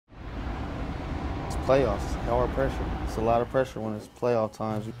playoffs. Hard pressure. It's a lot of pressure when it's playoff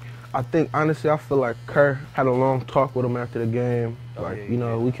times. I think, honestly, I feel like Kerr had a long talk with him after the game.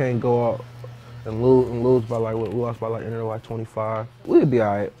 We can't go out and lose by we lost by under 25. We'll be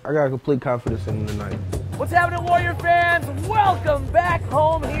all right. I got complete confidence in them tonight. What's happening, Warrior fans? Welcome back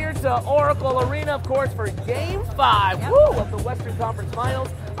home here to Oracle Arena, of course, for Game 5 of the Western Conference Finals.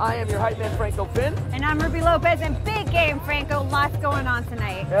 I am your hype man, Franco Finn. And I'm Ruby Lopez, and big game, Franco. Lots going on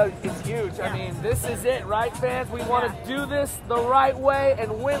tonight. It's huge. I mean, this is it, right, fans? We want to do this the right way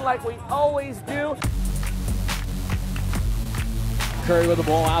and win like we always do. Curry with the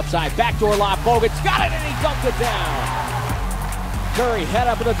ball outside, backdoor lob, Bogut's got it, and he dunked it down. Curry head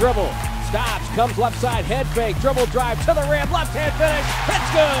up in the dribble, stops, comes left side, head fake, dribble drive to the rim, left hand finish, it's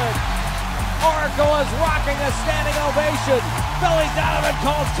good! Oracle is rocking a standing ovation. Billy Donovan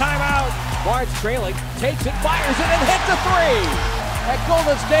calls timeout. Barnes trailing, takes it, fires it, and hits a three. At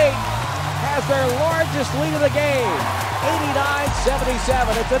Golden State has their largest lead of the game,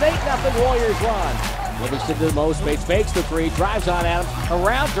 89-77. It's an 8-0 Warriors run. Livingston to the most space, fakes the three, drives on Adams,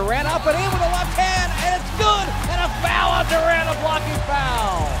 around Durant, up and in with the left hand, and it's good, and a foul on Durant, a blocking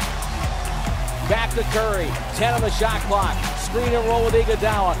foul. Back to Curry, 10 on the shot clock, screen and roll with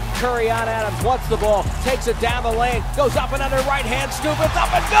Iguodala, Curry on Adams, wants the ball, takes it down the lane, goes up and under, right hand scoop, it's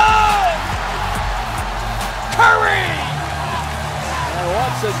up and good! Curry! And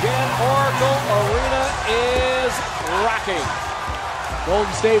once again, Oracle Arena is rocking.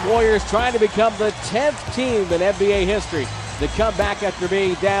 Golden State Warriors trying to become the 10th team in NBA history to come back after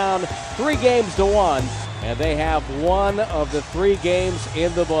being down 3-1, and they have one of the 3 games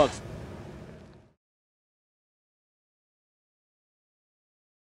in the books.